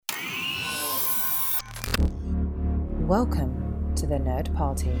Welcome to the Nerd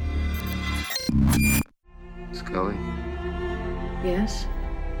Party. Scully, Yes?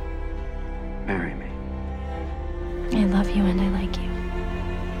 marry me. I love you and I like you.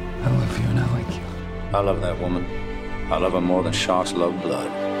 I love you and I like you. I love that woman. I love her more than sharks love blood.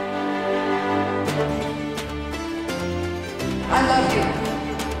 I love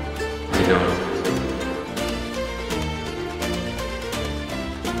you. You don't.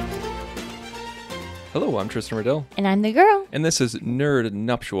 Hello, I'm Tristan Riddell, And I'm the girl. and this is Nerd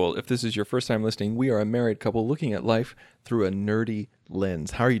Nuptial. If this is your first time listening, we are a married couple looking at life through a nerdy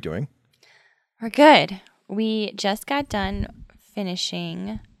lens. How are you doing? We're good. We just got done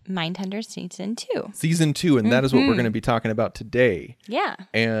finishing Mindhunter Season 2. Season 2, and that is what we're going to be talking about today. Yeah.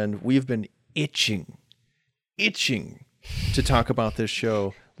 And we've been itching to talk about this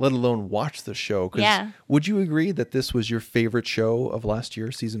show, let alone watch the show. 'Cause Yeah. would you agree that this was your favorite show of last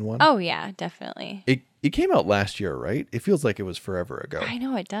year, Season 1? Oh, yeah, definitely. It came out last year, right? It feels like it was forever ago. I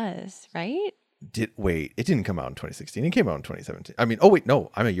know it does, right? Wait, it didn't come out in 2016. It came out in 2017. I mean, oh wait,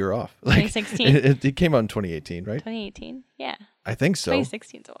 no, I'm a year off. 2016? It came out in 2018, right? 2018? Yeah. I think so.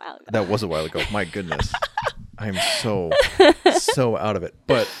 2016 is a while ago. That was a while ago. My goodness. I'm so out of it.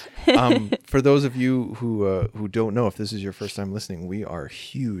 But for those of you who don't know, if this is your first time listening, we are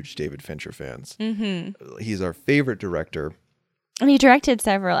huge David Fincher fans. Mm-hmm. He's our favorite director. And he directed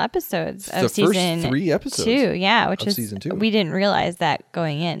several episodes of The season first 3 episodes 2. Yeah, which of is season 2. We didn't realize that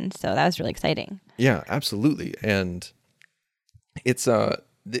going in, so that was really exciting. Yeah, absolutely. And it's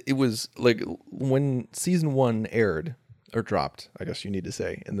it was like when season 1 aired or dropped, I guess you need to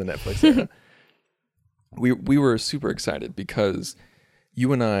say, in the Netflix era. we were super excited because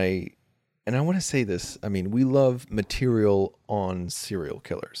you and I want to say this, I mean, we love material on serial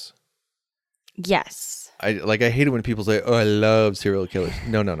killers. Yes. I hate it when people say, "Oh, I love serial killers."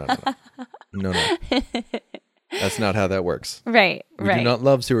 No. No. That's not how that works. Right. We do not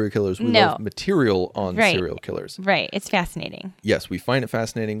love serial killers. We No. love material on Right. serial killers. Right. It's fascinating. Yes, we find it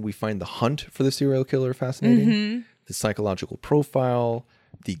fascinating. We find the hunt for the serial killer fascinating. Mm-hmm. The psychological profile,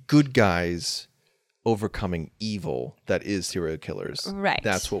 the good guys overcoming evil that is serial killers. Right.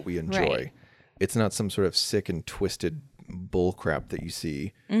 That's what we enjoy. Right. It's not some sort of sick and twisted bull crap that you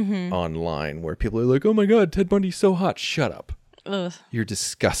see Mm-hmm. online where people are like, "Oh my God, Ted Bundy's so hot." Shut up. Ugh. You're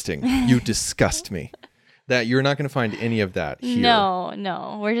disgusting. You disgust me. That you're not going to find any of that here.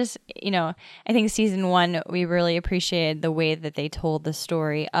 No. We're just, I think season 1, we really appreciated the way that they told the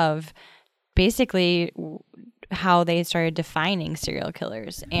story of basically how they started defining serial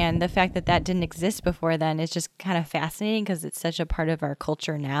killers. And the fact that that didn't exist before then is just kind of fascinating because it's such a part of our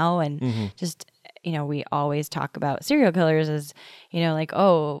culture now. And just, we always talk about serial killers as, like,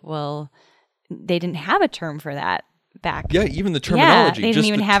 oh, well, they didn't have a term for that back. Yeah, even the terminology. Yeah, they didn't just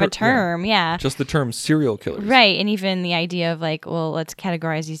even the have a term. Yeah. Just the term serial killers. Right. And even the idea of like, well, let's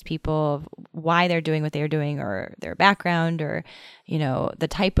categorize these people of why they're doing what they're doing or their background or, the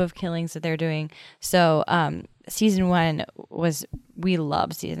type of killings that they're doing. So season 1 we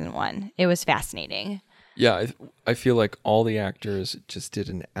loved season 1. It was fascinating. Yeah, I feel like all the actors just did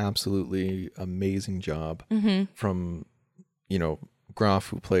an absolutely amazing job from, Groff,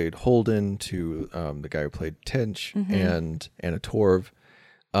 who played Holden, to the guy who played Tench and Anna Torv.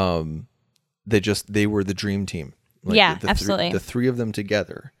 They were the dream team. Yeah, absolutely. The 3 of them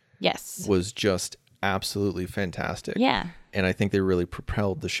together Yes. was just absolutely fantastic. Yeah. And I think they really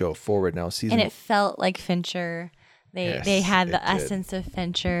propelled the show forward. Now season And it felt like Fincher. Yes, They had the it did. essence of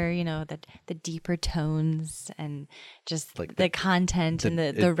Fincher, the deeper tones and just Like the content and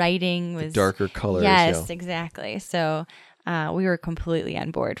the it- writing was darker colors. Yes, yeah. exactly. So we were completely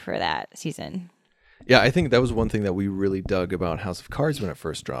on board for that season. Yeah, I think that was one thing that we really dug about House of Cards when it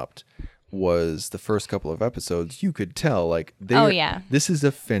first dropped, was the first couple of episodes. You could tell, like, this is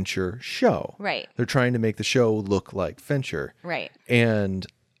a Fincher show. Right. They're trying to make the show look like Fincher. Right. And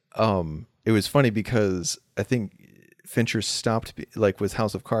it was funny because I think Fincher stopped, with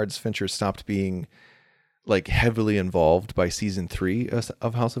House of Cards, Fincher stopped being, like, heavily involved by season 3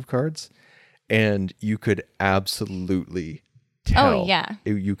 of House of Cards. And you could absolutely tell. Oh, yeah.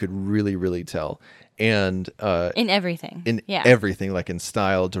 You could really, really tell. And In everything. everything, like in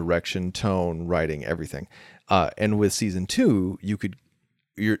style, direction, tone, writing, everything. And with season 2, you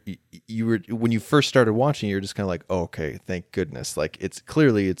were when you first started watching, you're just kind of like, oh, okay, thank goodness. Like, it's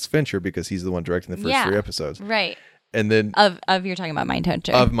Fincher because he's the one directing the first 3 episodes. Right. And then Of you're talking about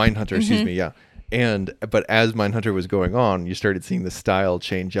Mindhunter. of Mindhunter, excuse me, yeah. But as Mindhunter was going on, you started seeing the style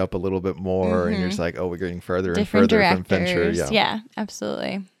change up a little bit more, and you're just like, oh, we're getting further Different and further directors. from Fincher. Yeah,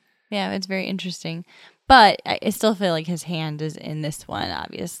 absolutely. Yeah, it's very interesting. But I still feel like his hand is in this one,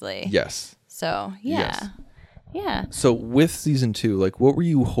 obviously. Yes. So, yeah. Yes. Yeah. So with season 2, like, what were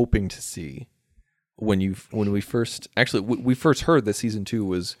you hoping to see when we first we first heard that season 2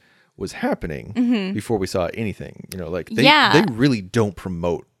 was happening before we saw anything? You know, like they really don't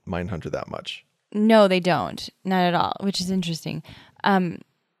promote Mindhunter that much. No, they don't. Not at all, which is interesting.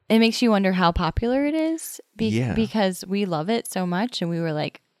 It makes you wonder how popular it is because we love it so much and we were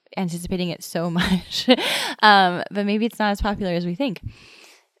like anticipating it so much. But maybe it's not as popular as we think.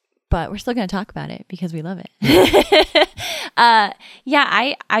 But we're still going to talk about it because we love it.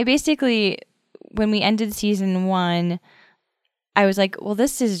 I basically, when we ended season 1, I was like, well,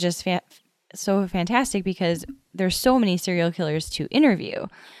 this is just so fantastic because there's so many serial killers to interview.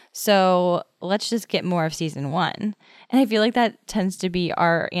 So let's just get more of season 1. And I feel like that tends to be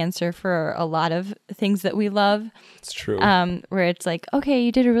our answer for a lot of things that we love. It's true. Where it's like, okay,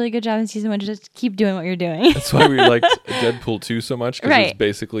 you did a really good job in season 1. Just keep doing what you're doing. That's why we liked Deadpool 2 so much, because it's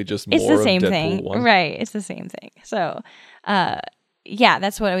basically just more it's the same of Deadpool thing. 1. Right. It's the same thing. So,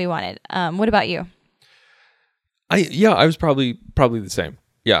 that's what we wanted. What about you? I was probably the same.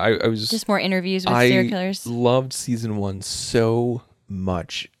 Yeah, I was just more interviews with serial killers. I loved season 1 so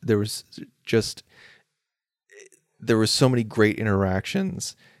much. There was so many great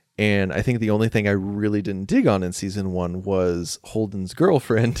interactions, and I think the only thing I really didn't dig on in season 1 was Holden's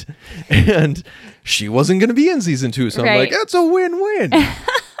girlfriend, and she wasn't going to be in season 2, so I'm like, that's a win-win.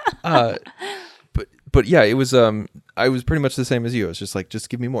 But yeah, it was. I was pretty much the same as you. I was just like, just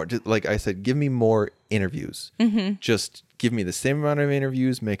give me more. Like I said, give me more interviews. Mm-hmm. Just give me the same amount of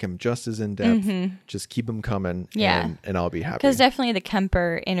interviews. Make them just as in depth. Mm-hmm. Just keep them coming. Yeah, and I'll be happy. Because definitely the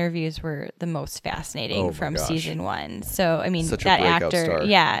Kemper interviews were the most fascinating from season 1. So I mean, such that a breakout actor, star.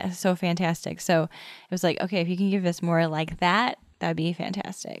 yeah, so fantastic. So it was like, okay, if you can give us more like that, that'd be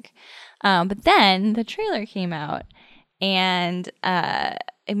fantastic. But then the trailer came out, and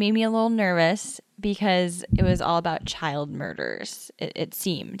it made me a little nervous because it was all about child murders, it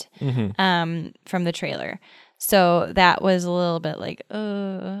seemed, from the trailer. So that was a little bit like,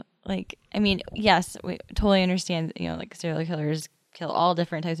 I mean, yes, we totally understand, you know, like serial killers kill all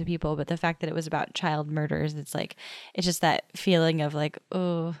different types of people, but the fact that it was about child murders, it's like, it's just that feeling of like,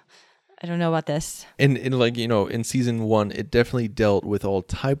 oh, I don't know about this. And like, you know, in season 1, it definitely dealt with all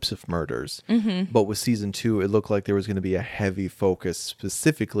types of murders. Mm-hmm. But with season 2, it looked like there was going to be a heavy focus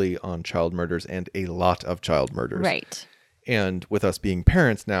specifically on child murders and a lot of child murders. Right. And with us being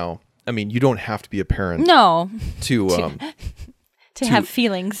parents now, I mean, you don't have to be a parent to have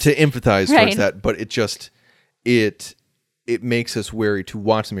feelings, to empathize towards that. But it just, it makes us wary to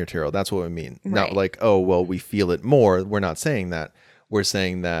watch the material. That's what I mean. Right. Not like, oh, well, we feel it more. We're not saying that. We're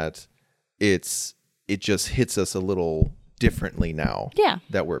saying that it just hits us a little differently now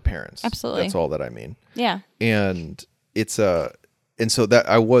that we're parents. Absolutely. That's all that I mean. Yeah. And it's and so that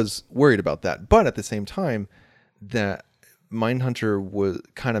I was worried about that. But at the same time, that Mindhunter was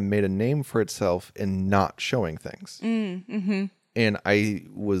kind of made a name for itself in not showing things. Mm-hmm. And I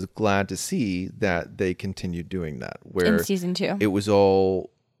was glad to see that they continued doing that. Where in season 2. It was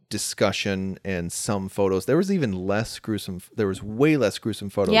all discussion and some photos. There was even less gruesome. There was way less gruesome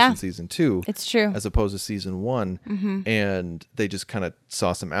photos in season 2. It's true, as opposed to season 1. Mm-hmm. And they just kind of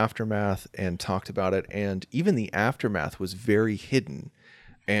saw some aftermath and talked about it. And even the aftermath was very hidden.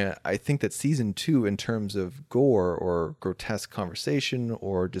 And I think that season 2, in terms of gore or grotesque conversation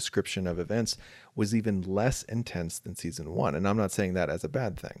or description of events, was even less intense than season 1. And I'm not saying that as a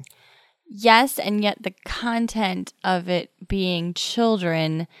bad thing. Yes, and yet the content of it being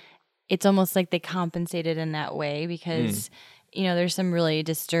children, it's almost like they compensated in that way because, you know, there's some really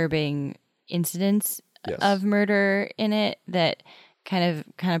disturbing incidents of murder in it that kind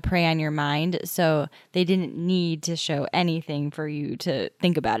of prey on your mind. So they didn't need to show anything for you to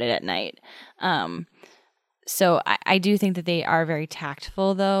think about it at night. So I do think that they are very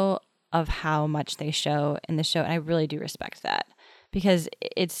tactful, though, of how much they show in the show. And I really do respect that. Because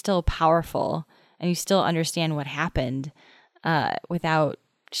it's still powerful and you still understand what happened without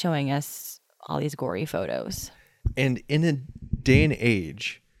showing us all these gory photos. And in a day and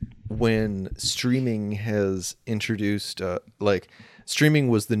age when streaming has introduced, streaming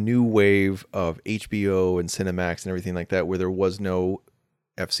was the new wave of HBO and Cinemax and everything like that, where there was no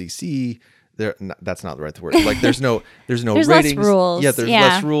FCC. That's not the right word. Like there's no ratings. Less rules. Yeah, there's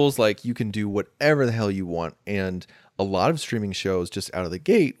less rules. Like you can do whatever the hell you want. And a lot of streaming shows just out of the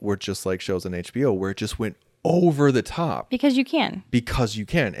gate were just like shows on HBO where it just went over the top. Because you can.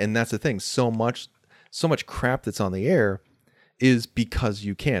 And that's the thing. So much crap that's on the air is because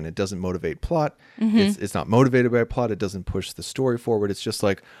you can. It doesn't motivate plot. Mm-hmm. It's not motivated by plot. It doesn't push the story forward. It's just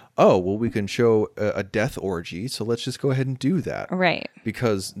like, oh, well, we can show a death orgy, so let's just go ahead and do that. Right.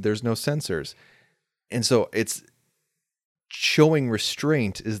 Because there's no censors. And so it's showing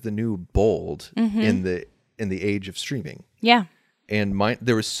restraint is the new bold in the age of streaming. Yeah. And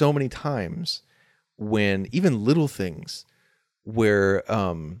there was so many times when even little things where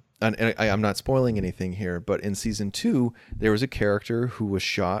and I'm not spoiling anything here, but in season 2 there was a character who was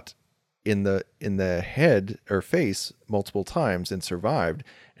shot in the head or face multiple times and survived,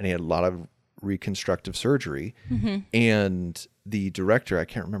 and he had a lot of reconstructive surgery. And the director, I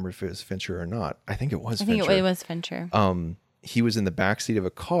can't remember if it was Fincher or not. I think it was Fincher. I think it was Fincher. He was in the backseat of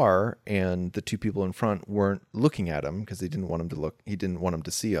a car, and the two people in front weren't looking at him because they didn't want him to look. He didn't want him to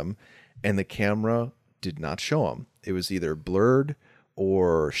see him, and the camera did not show him. It was either blurred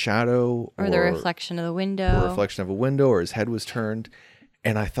or shadow, or the reflection of the window, or reflection of a window, or his head was turned.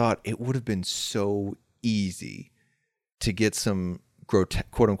 And I thought it would have been so easy to get some quote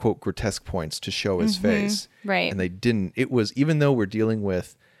unquote grotesque points to show his face, right? And they didn't. It was, even though we're dealing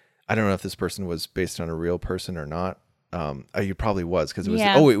with, I don't know if this person was based on a real person or not. It probably was, because it was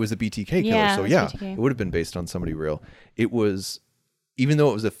it was a BTK killer. Yeah, so BTK. It would have been based on somebody real. It was, even though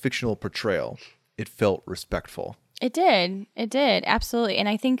it was a fictional portrayal, it felt respectful. It did, absolutely. And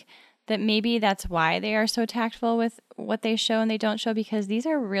I think that maybe that's why they are so tactful with what they show and they don't show, because these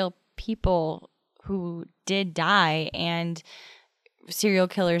are real people who did die and serial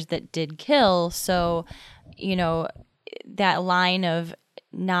killers that did kill. So, you know, that line of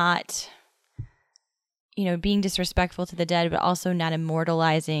not, you know, being disrespectful to the dead, but also not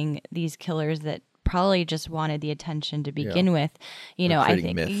immortalizing these killers that probably just wanted the attention to begin with, you know, I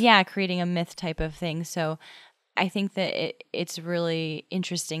think, creating a myth type of thing. So I think that it's really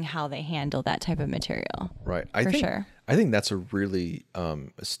interesting how they handle that type of material. Right. I think that's a really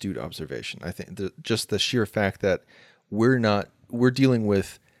astute observation. I think just the sheer fact that we're dealing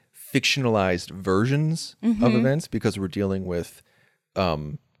with fictionalized versions of events, because we're dealing with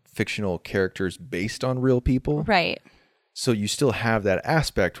fictional characters based on real people. Right. So you still have that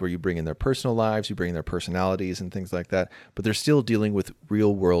aspect where you bring in their personal lives, you bring in their personalities and things like that, but they're still dealing with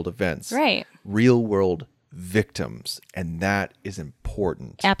real world events. Right. Real world victims, and that is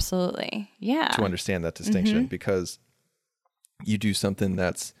important. Absolutely. Yeah. To understand that distinction, because you do something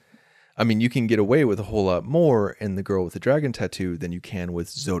that's, I mean, you can get away with a whole lot more in The Girl with the Dragon Tattoo than you can with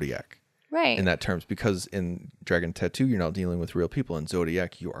Zodiac. Right. In that terms, because in Dragon Tattoo, you're not dealing with real people. In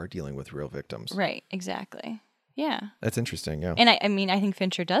Zodiac, you are dealing with real victims. Right. Exactly. Yeah. That's interesting. Yeah. And I mean, I think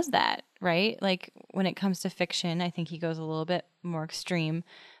Fincher does that, right? Like when it comes to fiction, I think he goes a little bit more extreme.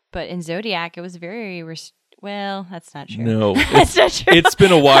 But in Zodiac, it was very, well, that's not true. No, that's not true. It's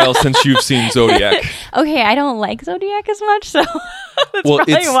been a while since you've seen Zodiac. Okay, I don't like Zodiac as much, so that's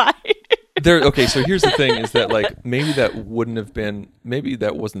probably why. Okay, so here's the thing, is that like maybe that wasn't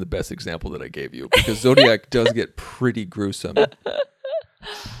the best example that I gave you, because Zodiac does get pretty gruesome.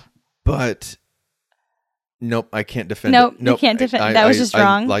 But nope, I can't defend it. Nope, you can't defend. That was just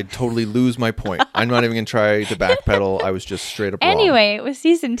wrong. I totally lose my point. I'm not even going to try to backpedal. I was just straight up wrong. Anyway, it was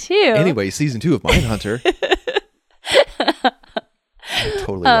season 2. Anyway, season 2 of Mindhunter.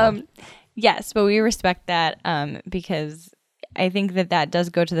 Totally wrong. Yes, but we respect that because I think that does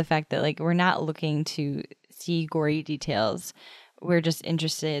go to the fact that like we're not looking to see gory details. We're just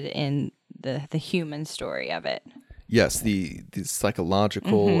interested in the human story of it. Yes, the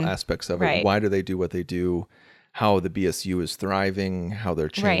psychological aspects of it. Right. Why do they do what they do? How the BSU is thriving, how they're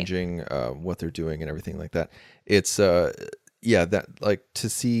changing, what they're doing, and everything like that. It's that like to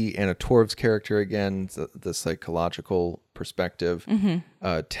see Anna Torv's character again, the psychological perspective.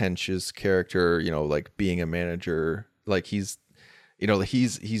 Tench's character, you know, like being a manager, like he's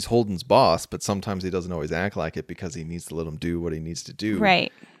Holden's boss, but sometimes he doesn't always act like it because he needs to let him do what he needs to do.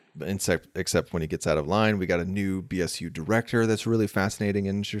 Right. Except when he gets out of line. We got a new BSU director that's really fascinating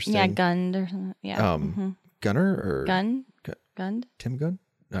and interesting. Yeah, Gund or something. Yeah. Gunner or Gund? Tim Gunn?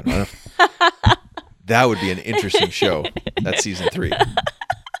 I don't know. That would be an interesting show. That's season 3.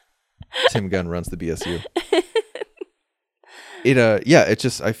 Tim Gunn runs the BSU.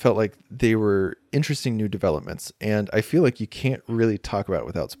 I felt like they were interesting new developments, and I feel like you can't really talk about it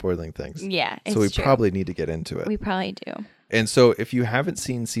without spoiling things. Yeah, so we probably need to get into it. We probably do. And so if you haven't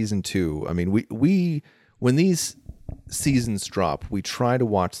seen season 2, I mean, we when these seasons drop, we try to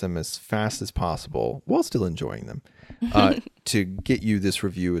watch them as fast as possible while still enjoying them, to get you this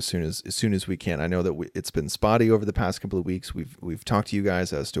review as soon as we can. I know that it's been spotty over the past couple of weeks. We've talked to you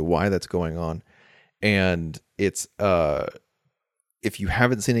guys as to why that's going on, and it's if you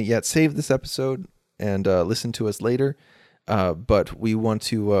haven't seen it yet, save this episode and listen to us later. But we want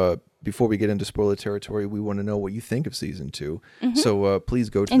to, before we get into spoiler territory, we want to know what you think of season 2. So please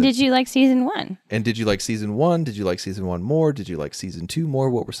go to. And did you like season 1? And did you like season 1? Did you like season 1 more? Did you like season 2 more?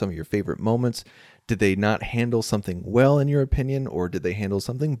 What were some of your favorite moments? Did they not handle something well in your opinion, or did they handle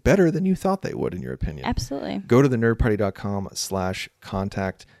something better than you thought they would in your opinion? Absolutely. Go to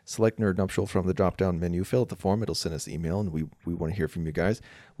thenerdparty.com/contact, select Nerd Nuptial from the drop-down menu, fill out the form, it'll send us email, and we want to hear from you guys.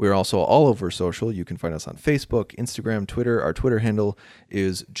 We're also all over social. You can find us on Facebook, Instagram, Twitter. Our Twitter handle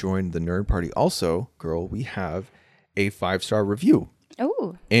is Join the Nerd Party. Also, girl, we have a 5-star review.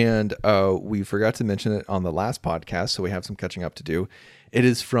 Oh. And we forgot to mention it on the last podcast, so we have some catching up to do. It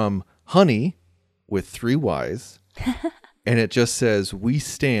is from Honey with 3 Ys, and it just says, "We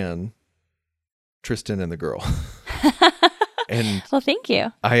stan Tristan and the girl." And well, thank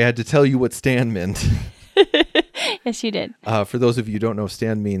you. I had to tell you what stan meant. Yes, you did. For those of you who don't know,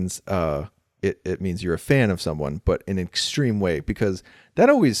 stan means it means you're a fan of someone, but in an extreme way, because that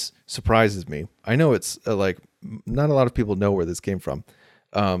always surprises me. I know it's like not a lot of people know where this came from,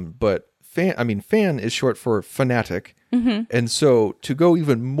 but fan is short for fanatic, and so to go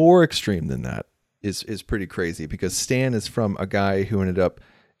even more extreme than that is pretty crazy, because stan is from a guy who ended up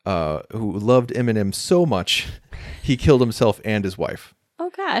who loved Eminem so much he killed himself and his wife.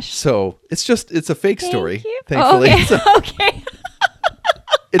 Oh gosh. So it's a fake Thank story. you. Thankfully, Oh, okay. Okay.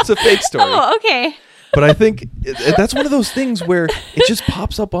 it's a fake story. Oh, okay. But I think that's one of those things where it just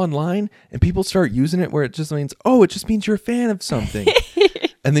pops up online and people start using it, where it just means, it just means you're a fan of something.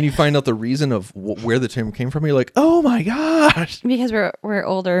 And then you find out the reason of where the term came from. You're like, oh my gosh. Because we're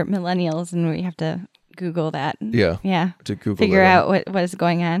older millennials and we have to Google that. Yeah. Yeah. To Google figure that out what is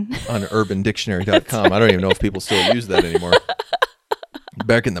going on. on urbandictionary.com. I don't even know if people still use that anymore.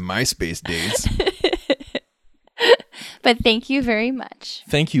 Back in the MySpace days. But thank you very much.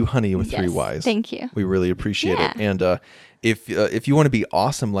 Thank you, Honey, with 3 Ys. Thank you. We really appreciate Yeah. it. And if you want to be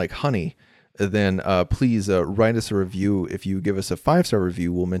awesome like Honey, then please write us a review. If you give us a 5-star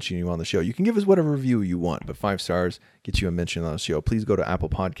review, we'll mention you on the show. You can give us whatever review you want, but 5 stars gets you a mention on the show. Please go to Apple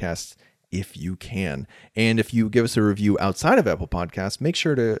Podcasts if you can. And if you give us a review outside of Apple Podcasts, make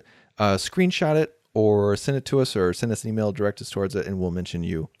sure to screenshot it or send it to us, or send us an email, direct us towards it, and we'll mention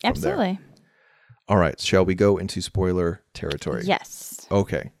you from Absolutely. there. All right. Shall we go into spoiler territory? Yes.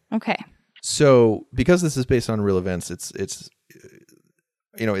 Okay. Okay. So, because this is based on real events, it's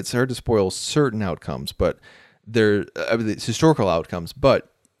hard to spoil certain outcomes, but it's historical outcomes.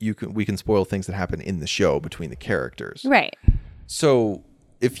 But we can spoil things that happen in the show between the characters. Right. So,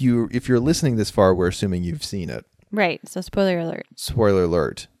 if you're listening this far, we're assuming you've seen it. Right. So spoiler alert. Spoiler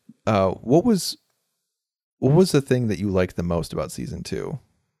alert. What was the thing that you liked the most about season 2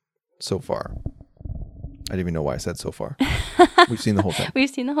 so far? I didn't even know why I said so far. We've seen the whole thing. We've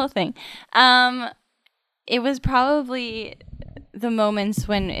seen the whole thing. It was probably the moments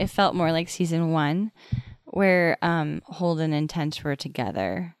when it felt more like season 1, where Holden and Tench were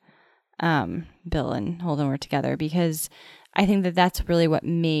together. Bill and Holden were together, because I think that's really what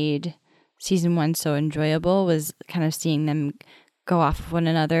made season 1 so enjoyable, was kind of seeing them go off of one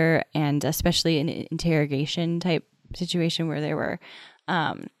another, and especially in an interrogation type situation where they were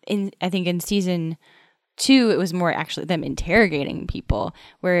I think in season 2 it was more actually them interrogating people,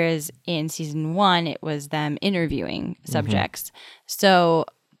 whereas in season 1 it was them interviewing subjects. So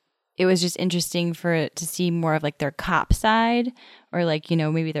it was just interesting to see more of like their cop side, or like,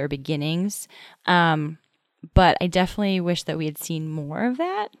 maybe their beginnings. But I definitely wish that we had seen more of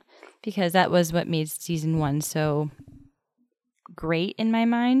that, because that was what made season 1 so great in my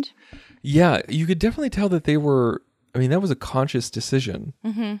mind. Yeah, you could definitely tell that that was a conscious decision.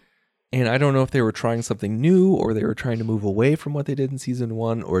 Mm-hmm. And I don't know if they were trying something new, or they were trying to move away from what they did in season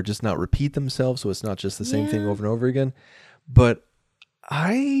 1, or just not repeat themselves, so it's not just the same thing over and over again. But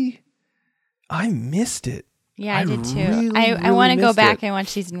I missed it. Yeah, I did too. Really, I want to go missed back it. and watch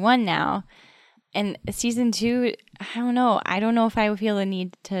season 1 now. And season 2, I don't know. I don't know if I would feel the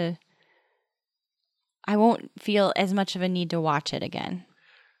need to... I won't feel as much of a need to watch it again.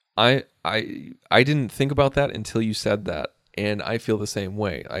 I didn't think about that until you said that, and I feel the same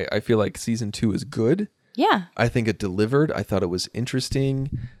way. I feel like season 2 is good. Yeah. I think it delivered. I thought it was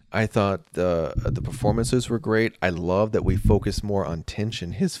interesting. I thought the performances were great. I love that we focused more on Tench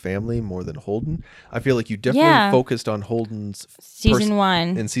and his family more than Holden. I feel like you definitely focused on Holden's season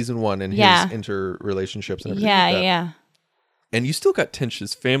 1 in season 1 and his interrelationships and everything. Yeah, like that. yeah. And you still got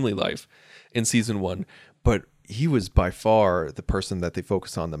Tench's family life in season 1, but he was by far the person that they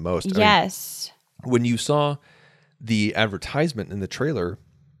focused on the most. Yes. I mean, when you saw the advertisement in the trailer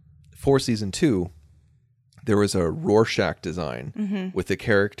for season 2, there was a Rorschach design with the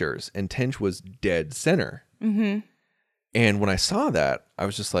characters, and Tench was dead center. Mm-hmm. And when I saw that, I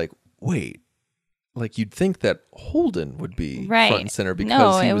was just like, wait, like you'd think that Holden would be front and center,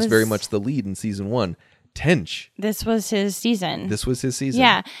 because he was very much the lead in season 1. Tench. This was his season. This was his season.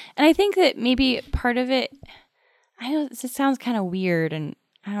 Yeah. And I think that maybe part of it, I know this sounds kind of weird and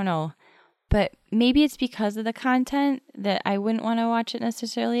I don't know, but maybe it's because of the content that I wouldn't want to watch it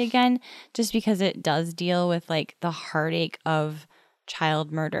necessarily again, just because it does deal with like the heartache of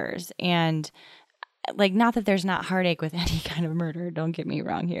child murders. And like, not that there's not heartache with any kind of murder, don't get me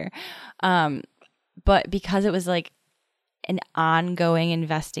wrong here. But because it was like an ongoing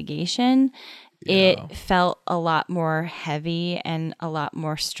investigation, it felt a lot more heavy and a lot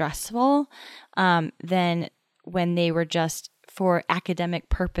more stressful than when they were just for academic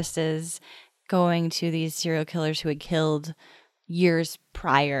purposes going to these serial killers who had killed years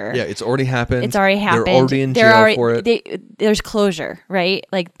prior. Yeah, it's already happened. It's already happened. They're already in jail for it. There's closure, right?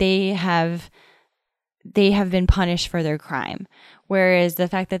 Like they have been punished for their crime. Whereas the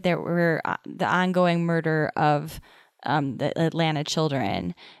fact that there were the ongoing murder of the Atlanta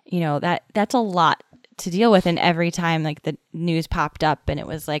children, that's a lot to deal with. And every time like the news popped up and it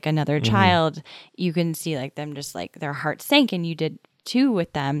was like another child, you can see like them just like their heart sank, and you did too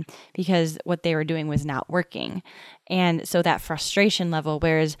with them because what they were doing was not working. And so that frustration level,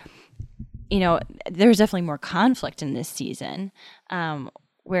 whereas, there's definitely more conflict in this season.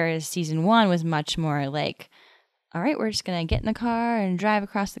 Whereas season 1 was much more like, all right, we're just going to get in the car and drive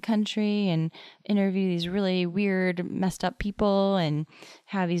across the country and interview these really weird, messed up people and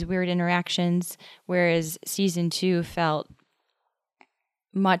have these weird interactions. Whereas season 2 felt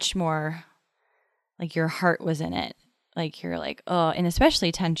much more like your heart was in it. Like you're like, oh, and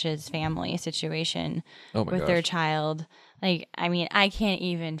especially Tench's family situation with their child. Like, I mean, I can't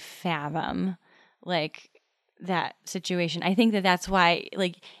even fathom like that situation. I think that that's why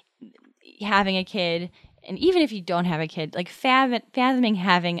like having a kid, and even if you don't have a kid, like fathoming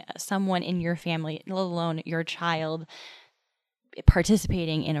having someone in your family, let alone your child,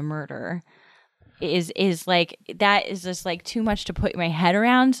 participating in a murder is like, that is just like too much to put my head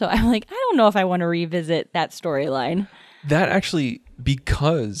around. So I'm like, I don't know if I want to revisit that storyline. That actually,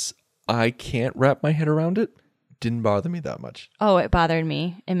 because I can't wrap my head around it, didn't bother me that much. Oh, it bothered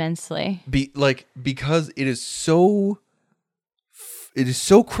me immensely. Because it is so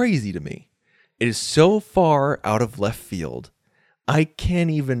crazy to me. It is so far out of left field. I can't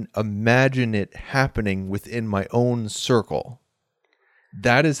even imagine it happening within my own circle.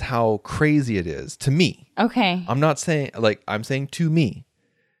 That is how crazy it is to me. Okay. I'm not saying I'm saying to me.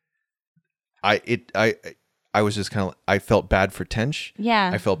 I was just kind of, I felt bad for Tench.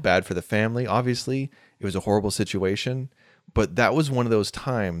 Yeah. I felt bad for the family. Obviously, it was a horrible situation, but that was one of those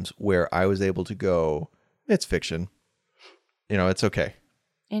times where I was able to go, it's fiction. It's okay.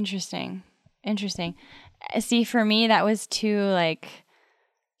 Interesting. See, for me, that was too like,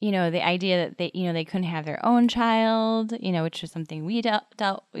 the idea that they couldn't have their own child, which was something we dealt.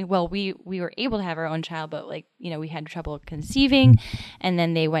 Well, we were able to have our own child, but like, we had trouble conceiving, and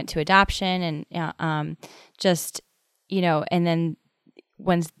then they went to adoption, and and then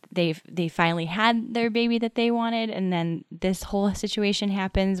once they finally had their baby that they wanted, and then this whole situation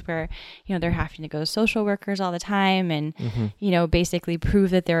happens where, they're having to go to social workers all the time, and basically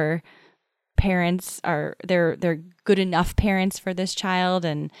prove that their parents are they're good enough parents for this child,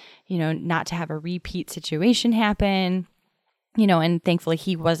 and not to have a repeat situation happen, and thankfully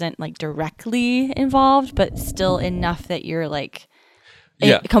he wasn't like directly involved, but still enough that you're like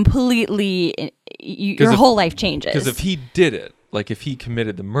completely your whole life changes. Because if he did it, like if he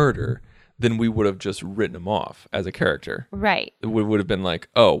committed the murder, then we would have just written him off as a character, right? It would have been like,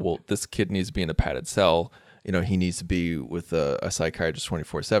 oh well, this kid needs to be in a padded cell. He needs to be with a psychiatrist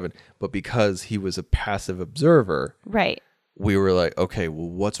 24/7. But because he was a passive observer, right? We were like, okay,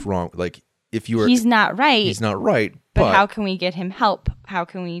 well, what's wrong? Like, he's not right. He's not right. But how can we get him help? How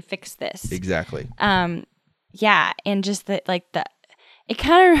can we fix this? Exactly. Yeah, and just that, like it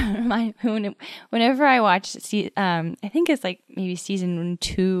kind of reminds me whenever I watch. I think it's like maybe season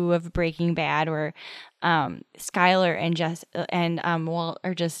 2 of Breaking Bad, where Skyler and Jess and Walt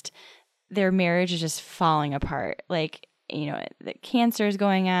are just. Their marriage is just falling apart. Like, the cancer is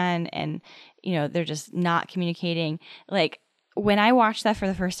going on, and, they're just not communicating. Like, when I watched that for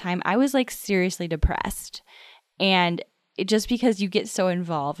the first time, I was like seriously depressed. And just because you get so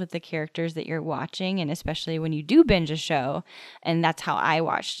involved with the characters that you're watching, and especially when you do binge a show, and that's how I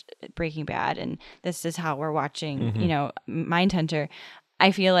watched Breaking Bad, and this is how we're watching, Mindhunter,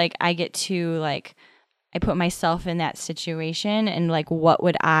 I feel like I get to like, I put myself in that situation, and like,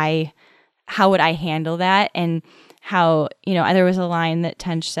 how would I handle that? And how, there was a line that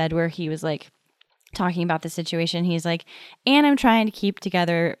Tench said where he was like talking about the situation. He's like, and I'm trying to keep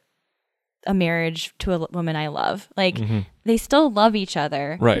together a marriage to a woman I love. Like, they still love each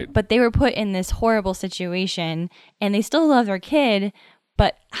other. Right. But they were put in this horrible situation and they still love their kid,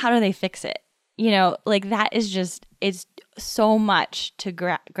 but how do they fix it? You know, like that is just, it's so much to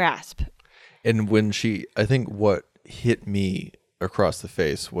grasp. And when I think what hit me across the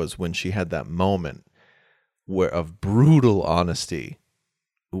face was when she had that moment of brutal honesty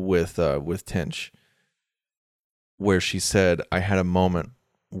with Tinch, where she said, I had a moment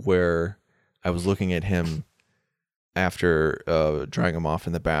where I was looking at him after drying him off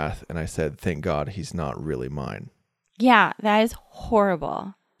in the bath, and I said, thank God he's not really mine. Yeah, that is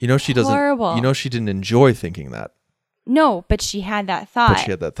horrible. You know, she doesn't, Horrible. you know, she didn't enjoy thinking that. No, but she had that thought. But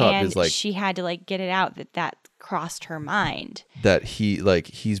she had that thought. And It's like, she had to like get it out that crossed her mind. that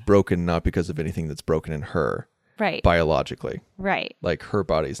he's broken not because of anything that's broken in her. Right. Biologically. Right. Like her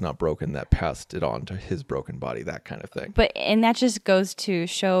body's not broken, that passed it on to his broken body, that kind of thing. And that just goes to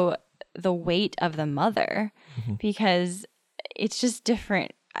show the weight of the mother, because it's just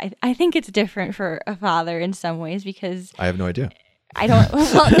different. I think it's different for a father in some ways, because I have no idea. I don't,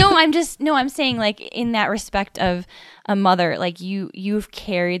 well, I'm saying like in that respect of a mother, like you've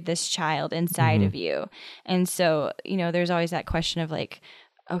carried this child inside of you. And so, you know, there's always that question of like,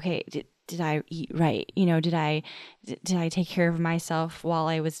 okay, did I eat right? You know, did I take care of myself while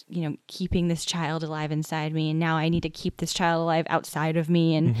I was, you know, keeping this child alive inside me? And now I need to keep this child alive outside of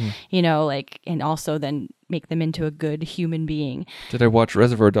me. And, you know, like, and also then make them into a good human being. Did I watch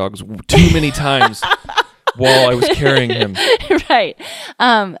Reservoir Dogs too many times while I was carrying him? Right.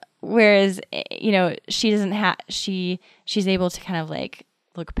 Whereas, you know, she doesn't have, she's able to kind of like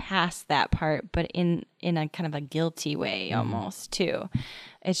look past that part, but in a kind of a guilty way almost too.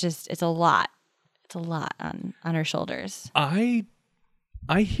 It's a lot. It's a lot on her shoulders. I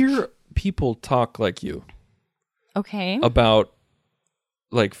hear people talk like you. Okay. About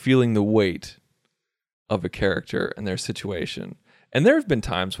like feeling the weight of a character and their situation. And there have been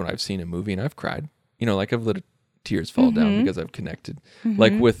times when I've seen a movie and I've cried. You know, like I've let tears fall down because I've connected.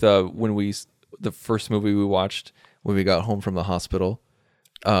 Like with the first movie we watched when we got home from the hospital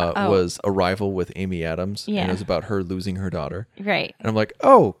was Arrival with Amy Adams. Yeah. And it was about her losing her daughter. Right. And I'm like,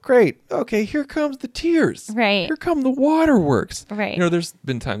 oh, great. Okay, here comes the tears. Right. Here come the waterworks. Right. You know, there's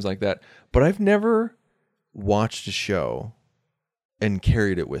been times like that. But I've never watched a show and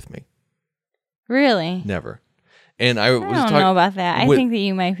carried it with me. Really? Never. And I was don't know about that. I think that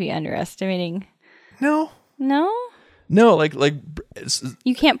you might be underestimating. No, like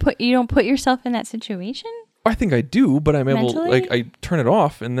you don't put yourself in that situation. I think I do, but I'm able, Mentally? like, I turn it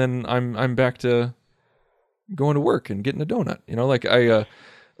off and then I'm back to going to work and getting a donut. You know, like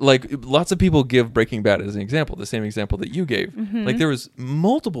like lots of people give Breaking Bad as an example, the same example that you gave. Like there was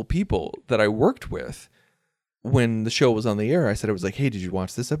multiple people that I worked with when the show was on the air. I said, I was like, hey, did you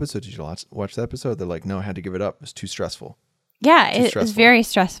watch this episode? Did you watch that episode? They're like, no, I had to give it up. It was too stressful. Yeah, it was very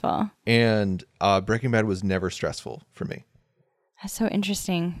stressful. And Breaking Bad was never stressful for me. That's so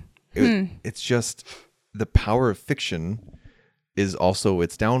interesting. It's just the power of fiction is also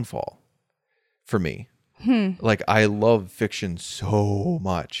its downfall for me. Like I love fiction so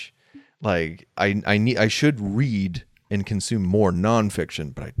much. Like I should read and consume more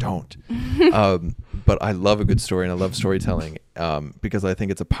nonfiction, but I don't. But I love a good story and I love storytelling because I think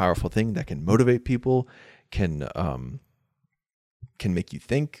it's a powerful thing that can motivate people, can make you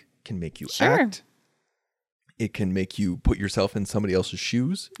think, can make you act. It can make you put yourself in somebody else's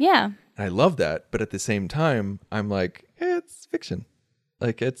shoes. Yeah. And I love that. But at the same time, I'm like, it's fiction.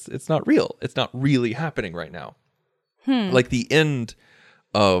 Like it's not real. It's not really happening right now. Like the end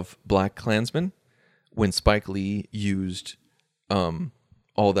of Black Klansman, when Spike Lee used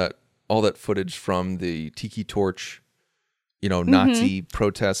all that footage from the Tiki Torch, you know, Nazi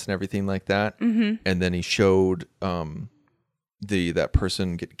protests and everything like that. And then he showed that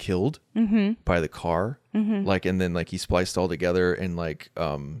person get killed by the car, like, and then like he spliced all together and like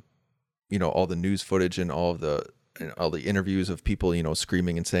you know, all the news footage and all the interviews of people, you know,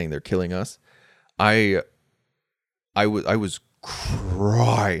 screaming and saying they're killing us. I was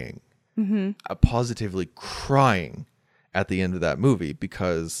crying, positively crying at the end of that movie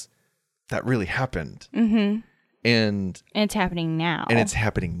because that really happened. And it's happening now.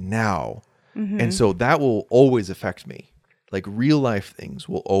 And so that will always affect me. Like real life things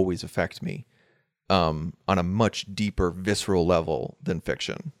will always affect me on a much deeper, visceral level than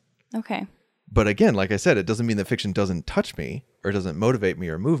fiction. Okay. But again, like I said, it doesn't mean that fiction doesn't touch me or doesn't motivate me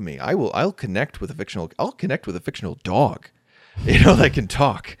or move me. I'll connect with a fictional dog, you know, that can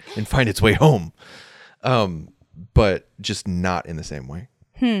talk and find its way home. But just not in the same way.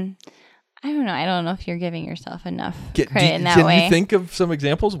 I don't know. I don't know if you're giving yourself enough credit in that way. Can you think of some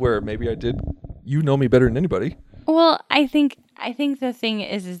examples where maybe I did? You know me better than anybody. Well, I think the thing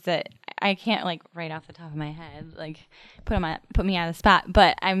is that I can't like right off the top of my head like put me on the spot,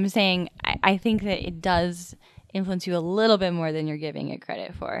 but I'm saying I think that it does influence you a little bit more than you're giving it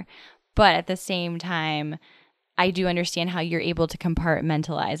credit for. But at the same time, I do understand how you're able to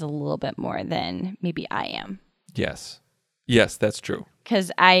compartmentalize a little bit more than maybe I am. Yes. Yes, that's true.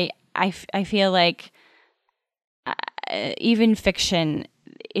 Because I feel like even fiction,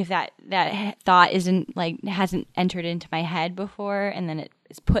 if that thought isn't like hasn't entered into my head before and then it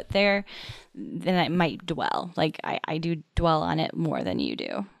is put there, then I might dwell. Like I do dwell on it more than you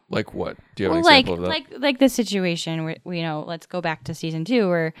do. Like what? Do you have an example of that? Like the situation where, you know, let's go back to season 2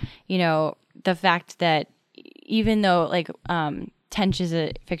 where, you know, the fact that even though like Tench is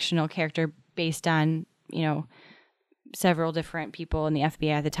a fictional character based on, you know, several different people in the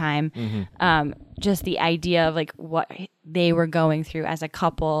FBI at the time, just the idea of like what they were going through as a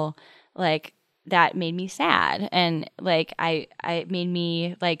couple, like that made me sad. And like I made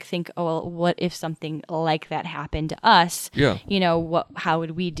me like think, oh, well, what if something like that happened to us? Yeah. You know, how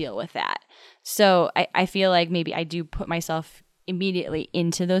would we deal with that? So I feel like maybe I do put myself immediately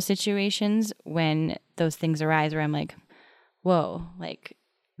into those situations when those things arise where I'm like, whoa, like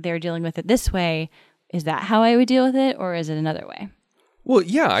they're dealing with it this way. Is that how I would deal with it, or is it another way? Well,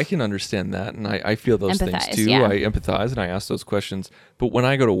 yeah, I can understand that, and I feel those things too. Yeah. I empathize and I ask those questions. But when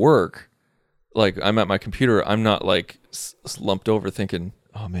I go to work, like I'm at my computer, I'm not like slumped over thinking,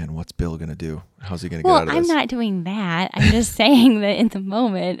 "Oh man, what's Bill gonna do? How's he gonna get out of this?" Well, I'm not doing that. I'm just saying that in the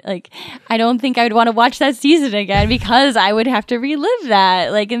moment, like I don't think I would want to watch that season again because I would have to relive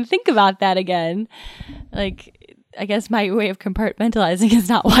that, like, and think about that again. Like, I guess my way of compartmentalizing is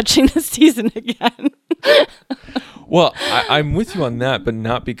not watching the season again. Well, I'm with you on that, but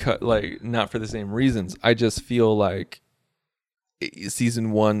not because not for the same reasons. I just feel like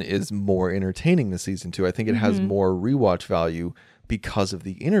season 1 is more entertaining than season 2. I think it has more rewatch value because of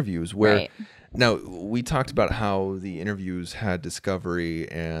the interviews. Where now we talked about how the interviews had discovery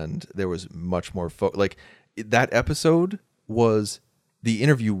and there was much more like that episode was. The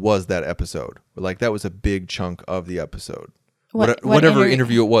interview was that episode. Like that was a big chunk of the episode. Whatever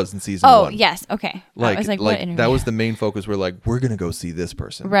interview it was in season 1. Oh, yes. Okay. Like, I was like, what interview? That was the main focus. We're like, we're going to go see this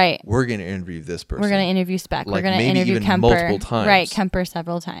person. Right. We're going to interview this person. We're going to interview Speck. Like, we're going to maybe interview even Kemper. multiple times. Right. Kemper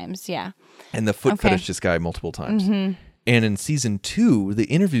several times. Yeah. And the foot fetishist guy multiple times. And in season 2, the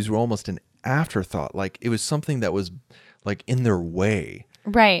interviews were almost an afterthought. Like it was something that was like in their way.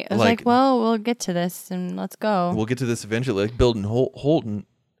 Right. It was like, well, we'll get to this and let's go. We'll get to this eventually. Like Bill and Holden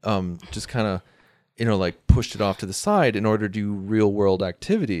just kind of, you know, like pushed it off to the side in order to do real world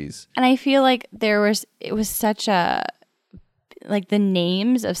activities. And I feel like it was such a, like the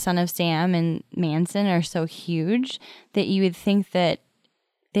names of Son of Sam and Manson are so huge that you would think that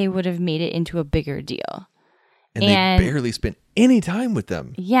they would have made it into a bigger deal. And they barely spent any time with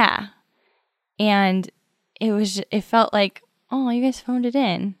them. Yeah. And it felt like, oh, you guys phoned it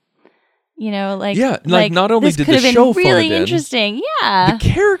in. You know, like like not only did the show phone really it in, interesting, yeah, the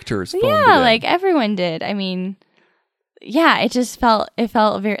characters phoned it in. like everyone did. I mean, yeah, it felt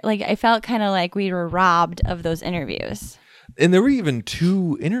very like I felt kind of like we were robbed of those interviews. And there were even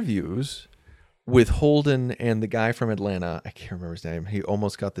 2 interviews with Holden and the guy from Atlanta. I can't remember his name. He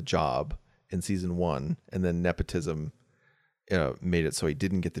almost got the job in season 1, and then nepotism made it so he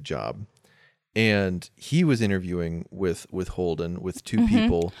didn't get the job. And he was interviewing with Holden with 2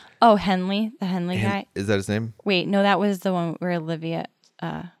 people. Oh, Henley, the Henley guy. Is that his name? Wait, no, that was the one where Olivia.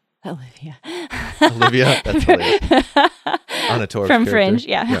 Olivia, that's hilarious. Anna Torv's from character. Fringe,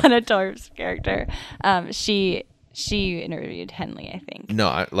 yeah. Anna Torv's character. She interviewed Henley, I think. No,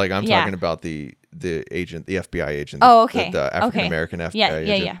 I'm talking about the agent, the FBI agent. Oh, okay. The African American FBI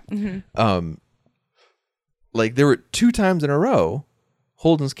agent. Yeah. Like there were 2 times in a row.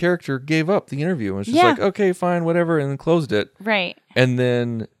 Holden's character gave up the interview and was just like, okay, fine, whatever, and then closed it. Right. And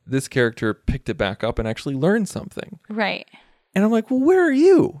then this character picked it back up and actually learned something. Right. And I'm like, well, where are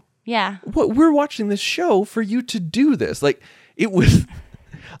you? Yeah. We're watching this show for you to do this. Like, it was,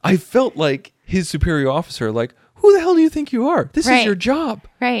 I felt like his superior officer, like, who the hell do you think you are? This is your job.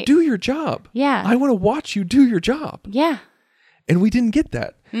 Right. Do your job. Yeah. I want to watch you do your job. Yeah. And we didn't get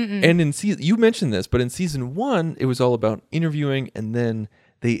that. And you mentioned this, but in season 1, it was all about interviewing, and then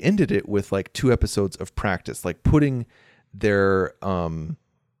they ended it with like 2 episodes of practice, like putting their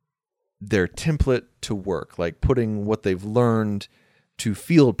template to work, like putting what they've learned to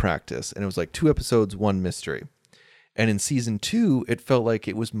field practice. And it was like 2 episodes, 1 mystery. And in season 2, it felt like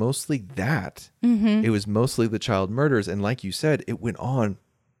it was mostly that. It was mostly the child murders. And like you said, it went on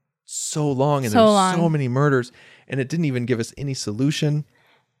so long, and there were so many murders, and it didn't even give us any solution.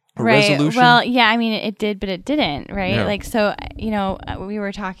 a right. resolution. Well, yeah, I mean, it did, but it didn't, right? Yeah. Like, so, we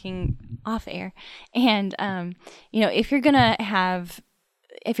were talking off air, and, if you're going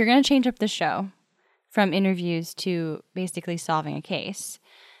to change up the show from interviews to basically solving a case,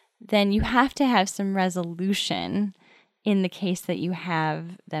 then you have to have some resolution in the case that you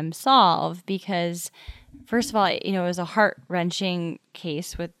have them solve, because first of all, it was a heart-wrenching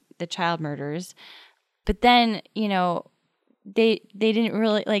case with the child murders, but then, they didn't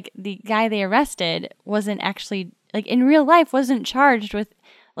really, like, the guy they arrested wasn't actually, like, in real life wasn't charged with,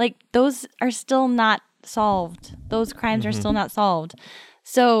 like, those are still not solved. Those crimes are still not solved.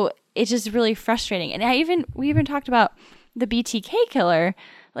 So it's just really frustrating. And we even talked about the BTK killer,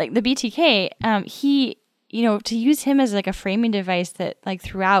 like the BTK, he, to use him as like a framing device that, like,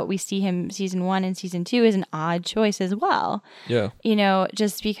 throughout we see him season 1 and season 2 is an odd choice as well. Yeah.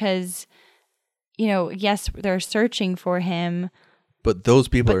 Just because, yes, they're searching for him. But those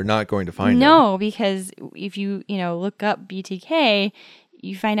people are not going to find him. No, because if you, look up BTK,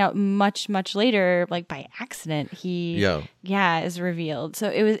 you find out much, much later, like by accident, he is revealed.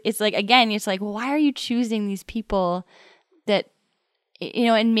 So it's like, again, it's like, why are you choosing these people that,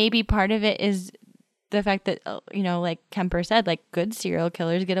 and maybe part of it is the fact that, like Kemper said, like, good serial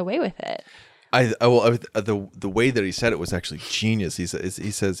killers get away with it. The way that he said it was actually genius. He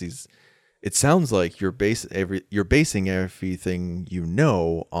says it sounds like you're basing everything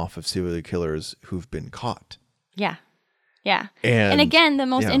off of serial killers who've been caught. Yeah. Yeah. And again, the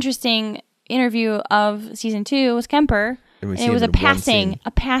most interesting interview of season 2 was Kemper. And it was a passing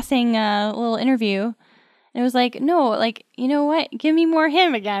little interview. And it was like, no, like, you know what? Give me more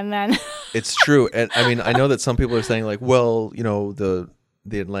him again then. It's true. And I mean, I know that some people are saying, like, well, the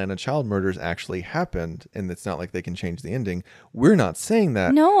Atlanta child murders actually happened, and it's not like they can change the ending. We're not saying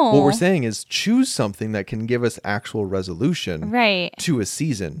that. No. What we're saying is choose something that can give us actual resolution to a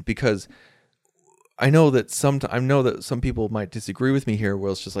season, because I know that some people might disagree with me here,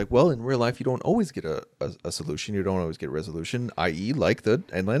 where it's just like, well, in real life, you don't always get a solution. You don't always get a resolution, i.e. like the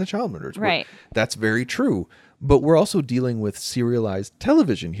Atlanta child murders. Right. That's very true. But we're also dealing with serialized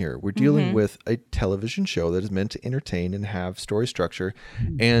television here. We're dealing with a television show that is meant to entertain and have story structure.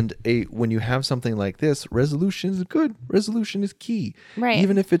 And when you have something like this, resolution is good. Resolution is key. Right.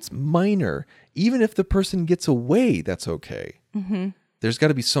 Even if it's minor, even if the person gets away, that's okay. Mm-hmm. There's got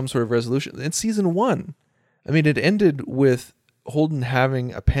to be some sort of resolution. In season 1, I mean, it ended with Holden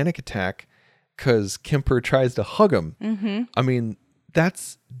having a panic attack because Kemper tries to hug him. Mm-hmm. I mean,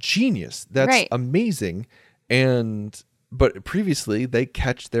 that's genius. That's amazing. But previously, they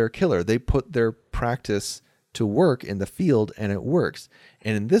catch their killer. They put their practice to work in the field, and it works.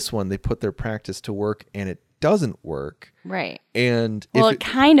 And in this one, they put their practice to work, and it doesn't work. Right. And it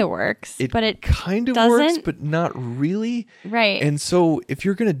kind of works, but it kind of doesn't works, but not really. Right. And so if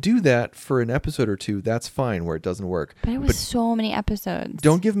you're going to do that for an episode or two, that's fine where it doesn't work. But it was so many episodes.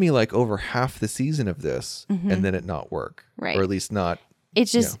 Don't give me like over half the season of this and then it not work. Right. Or at least not.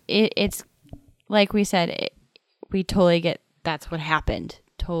 It's just, it's like we said, we totally get that's what happened.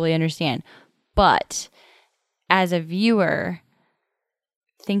 Totally understand. But as a viewer,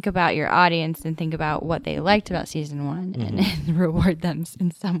 think about your audience and think about what they liked about season 1 and reward them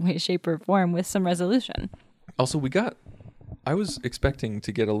in some way, shape, or form with some resolution. Also, I was expecting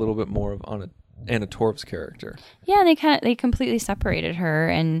to get a little bit more of Anna Torv's character. Yeah, and they completely separated her,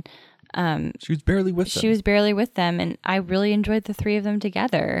 and she was barely with them. She was barely with them, and I really enjoyed the three of them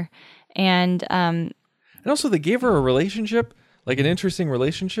together. And also they gave her a relationship, like an interesting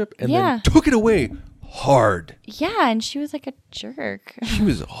relationship, and then took it away hard. Yeah, and she was like a jerk. She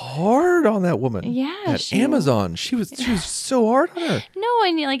was hard on that woman. Yeah, at Amazon, she was so hard on her. No,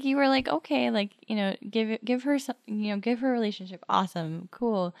 and like you were like, okay, like, give her some, give her a relationship, awesome,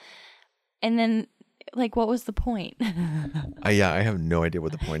 cool, and then like, what was the point? I have no idea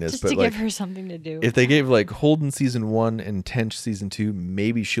what the point is. Just but to like, give her something to do. If they gave like Holden season 1 and Tench season 2,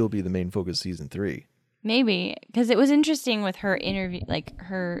 maybe she'll be the main focus season 3. Maybe, because it was interesting with her interview, like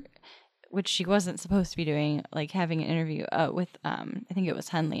her, which she wasn't supposed to be doing, like having an interview with, I think it was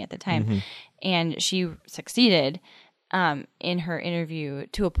Hunley at the time, and she succeeded in her interview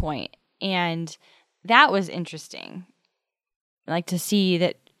to a point, and that was interesting, like to see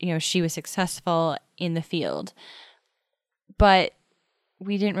that she was successful in the field, but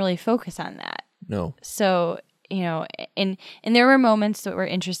we didn't really focus on that. No. So. And there were moments that were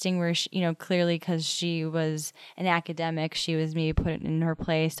interesting where, clearly because she was an academic, she was maybe put in her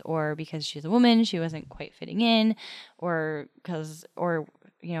place, or because she's a woman, she wasn't quite fitting in, or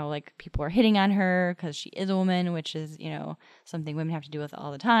like people are hitting on her because she is a woman, which is, something women have to deal with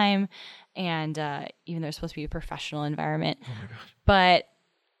all the time. And even though it's supposed to be a professional environment. Oh my gosh. But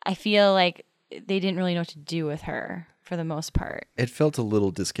I feel like they didn't really know what to do with her for the most part. It felt a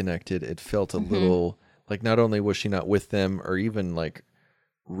little disconnected. It felt a Mm-hmm. little like not only was she not with them or even like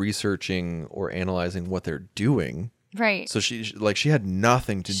researching or analyzing what they're doing. Right. So she had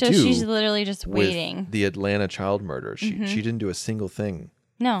nothing to So do she's literally just with waiting. the Atlanta child murder. She didn't do a single thing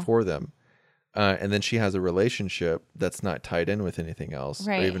No. for them. And then she has a relationship that's not tied in with anything else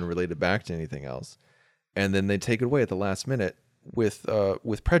or Right. even related back to anything else. And then they take it away at the last minute with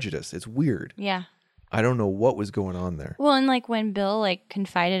prejudice. It's weird. Yeah. I don't know what was going on there. Well, and like when Bill like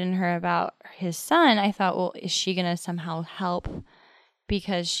confided in her about his son, I thought, well, is she going to somehow help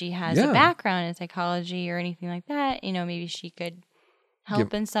because she has Yeah. a background in psychology or anything like that? You know, maybe she could help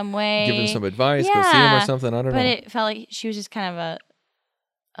Give- in some way. Give him some advice, go see him or Yeah. something. I don't But know. it felt like she was just kind of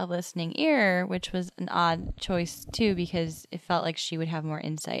a listening ear, which was an odd choice too, because it felt like she would have more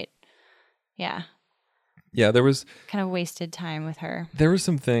insight. Yeah. Yeah, there was Kind of wasted time with her.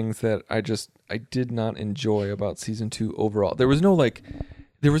 some things that I did not enjoy about season 2 overall. There was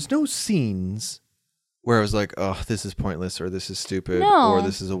no scenes where I was like, oh, this is pointless or this is stupid No. or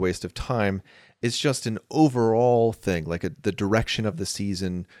this is a waste of time. It's just an overall thing, like the direction of the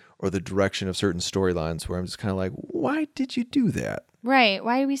season or the direction of certain storylines where I'm just kind of like, why did you do that? Right.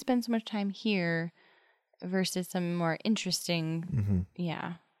 Why do we spend so much time here versus some more interesting,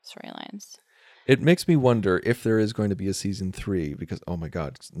 Mm-hmm. storylines? It makes me wonder if there is going to be a season 3 because, oh my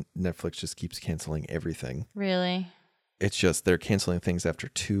God, Netflix just keeps canceling everything. Really? It's just they're canceling things after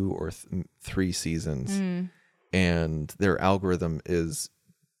 2 or 3 seasons, and their algorithm is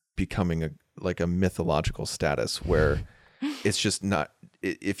becoming a mythological status where it's just not.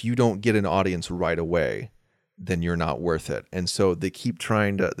 If you don't get an audience right away, then you're not worth it. And so they keep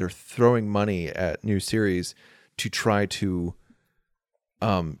they're throwing money at new series to try to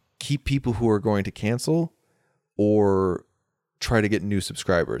keep people who are going to cancel or try to get new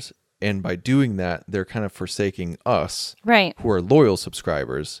subscribers. And by doing that, they're kind of forsaking us, Right. who are loyal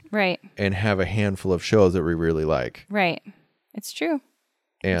subscribers, Right. and have a handful of shows that we really like. Right. It's true.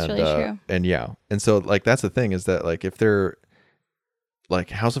 And really true. and yeah. And so like that's the thing is that like if they're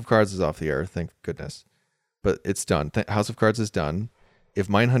like House of Cards is off the air, thank goodness. But it's done. House of Cards is done. If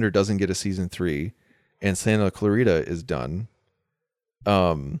Mindhunter doesn't get a season 3 and Santa Clarita is done,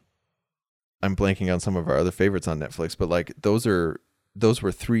 I'm blanking on some of our other favorites on Netflix, but like those were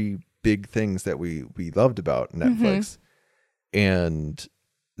 3 big things that we loved about Netflix. And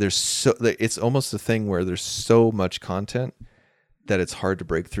it's almost a thing where there's so much content that it's hard to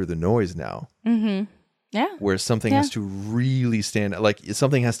break through the noise now. Mm-hmm. Yeah. Where something has to really stand out, like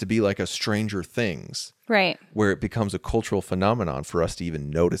something has to be like a Stranger Things, Right. where it becomes a cultural phenomenon for us to even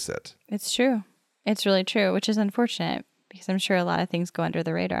notice it. It's true. It's really true, which is unfortunate because I'm sure a lot of things go under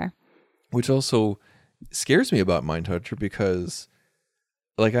the radar. Which also scares me about Mindhunter because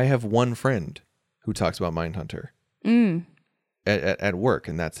like I have one friend who talks about Mindhunter at work,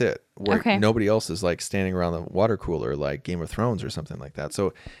 and that's it. Okay. Nobody else is like standing around the water cooler like Game of Thrones or something like that.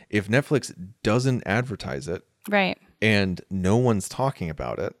 So if Netflix doesn't advertise it Right. and no one's talking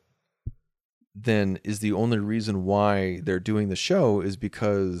about it, then is the only reason why they're doing the show is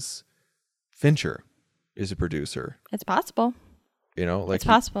because Fincher is a producer. It's possible. You know, like It's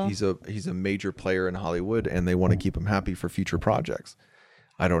possible. he's a major player in Hollywood, and they want to keep him happy for future projects.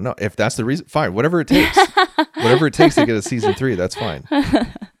 I don't know if that's the reason. Fine, whatever it takes, whatever it takes to get a season 3, that's fine.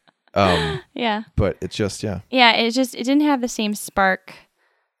 Yeah. But it's just Yeah. It didn't have the same spark.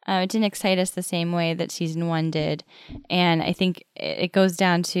 It didn't excite us the same way that season 1 did. And I think it goes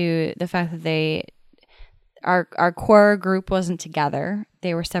down to the fact that our core group wasn't together.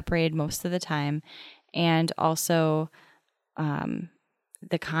 They were separated most of the time. And also,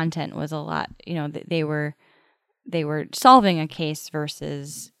 the content was a lot, they were solving a case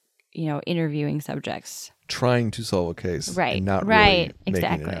versus, interviewing subjects. trying to solve a case, Right. and not right. really making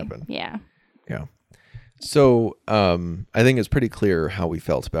Exactly. it happen. Yeah. Yeah. So I think it's pretty clear how we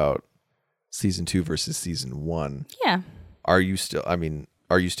felt about season 2 versus season 1. Yeah. Are you still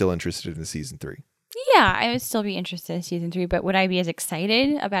interested in season 3? Yeah, I would still be interested in season 3, but would I be as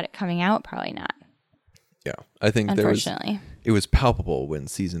excited about it coming out? Probably not. Yeah. I think Unfortunately. it was palpable when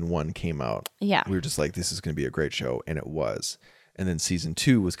season 1 came out. Yeah. We were just like, this is going to be a great show. And it was. And then season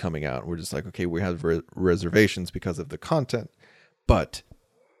 2 was coming out. And we're just like, okay, we have reservations because of the content, but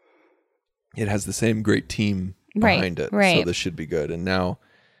it has the same great team behind it. Right. So this should be good. And now,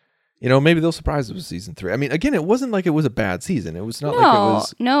 maybe they'll surprise us with season 3. I mean, again, it wasn't like it was a bad season. It was not like it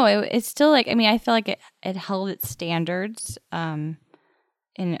was. No, it's still like, I feel like it held its standards. And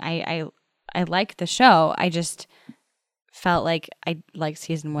I like the show. I just felt like I liked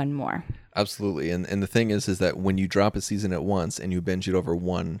season 1 more. Absolutely. And the thing is that when you drop a season at once and you binge it over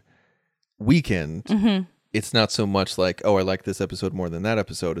one weekend, it's not so much like, oh, I like this episode more than that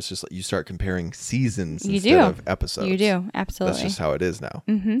episode. It's just like you start comparing seasons instead of episodes. You do. Absolutely. That's just how it is now.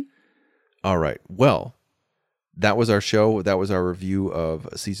 All right. Well, that was our show. That was our review of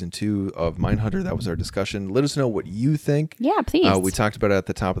season 2 of Mindhunter. That was our discussion. Let us know what you think. Yeah, please. We talked about it at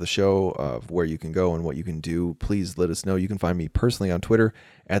the top of the show of where you can go and what you can do. Please let us know. You can find me personally on Twitter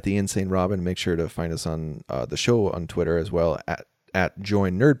at The Insane Robin. Make sure to find us on the show on Twitter as well at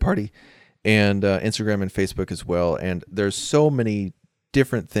Join Nerd Party, and Instagram and Facebook as well. And there's so many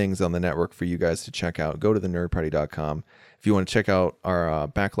different things on the network for you guys to check out. Go to thenerdparty.com. If you want to check out our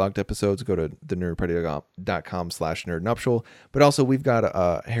backlogged episodes, go to thenerdparty.com/nerdnuptial. But also, we've got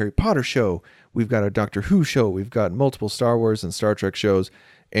a Harry Potter show. We've got a Doctor Who show. We've got multiple Star Wars and Star Trek shows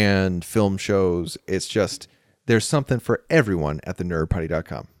and film shows. It's just, there's something for everyone at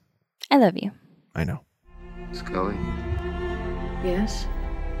thenerdparty.com. I love you. I know. Scully, Yes?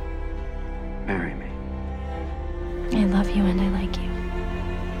 marry me. I love you and I like you.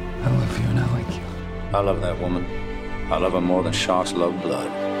 I love you and I like you. I love that woman. I love her more than sharks love blood.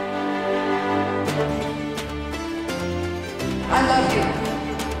 I love you.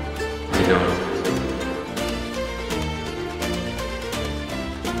 You don't.